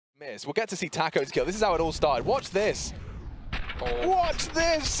Miss. We'll get to see Taco's kill. This is how it all started. Watch this. Oh. Watch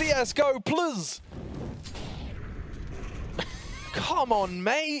this. CSGO, please. Come on,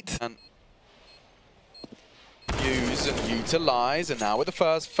 mate. And use and utilize. And now with the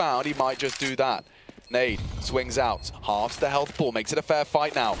first found, he might just do that. Nade swings out, halves the health pool, makes it a fair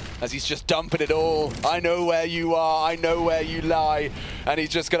fight now, as he's just dumping it all. I know where you are, I know where you lie, and he's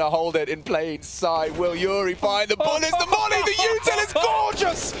just gonna hold it in plain sight. Will Yuri find the bullets? The molly, the util is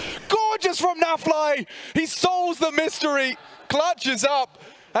gorgeous! Gorgeous from Nafly! He solves the mystery, clutches up,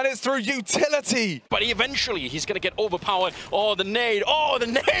 and it's through utility. But he's going to get overpowered. Oh, the nade. Oh, the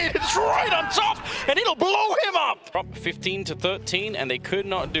nade is right on top, and it'll blow him up. Drop 15 to 13, and they could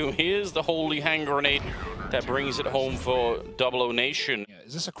not do. Here's the holy hand grenade that brings it home for Double O Nation. Yeah,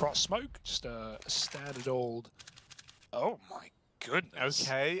 is this a cross smoke? Just a standard old... Oh my goodness.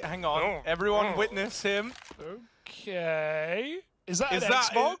 Okay, hang on. Everyone witness him. Okay. Is that an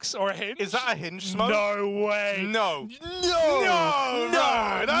Xbox or a hinge? Is that a hinge smoke? No way. No.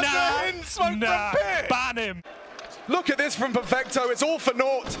 No. That's a hinge smoke from Pit. Ban him. Look at this from Perfecto. It's all for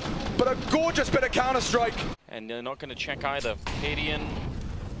naught, but a gorgeous bit of counter-strike. And they're not going to check either. Cadian,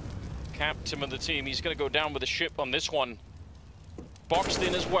 captain of the team, he's going to go down with a ship on this one. Boxed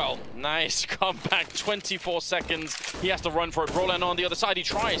in as well. Nice comeback, 24 seconds. He has to run for it. Roland on the other side, he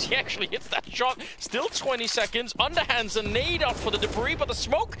tries. He actually hits that shot. Still 20 seconds. Underhands a nade up for the debris, but the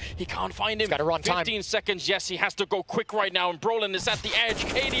smoke, he can't find him. Got to run 15 seconds. Yes, he has to go quick right now, and Brolin is at the edge.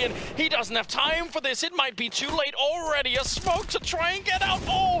 Cadian, he doesn't have time for this. It might be too late already. A smoke to try and get out.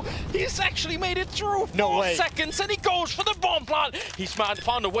 Oh, he's actually made it through. No 4 way. seconds, and he goes for the bomb plant. He's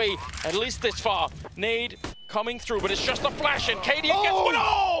found a way, at least this far. Nade coming through, but it's just a flash, and Cadian gets one.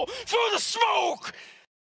 Oh, through the smoke!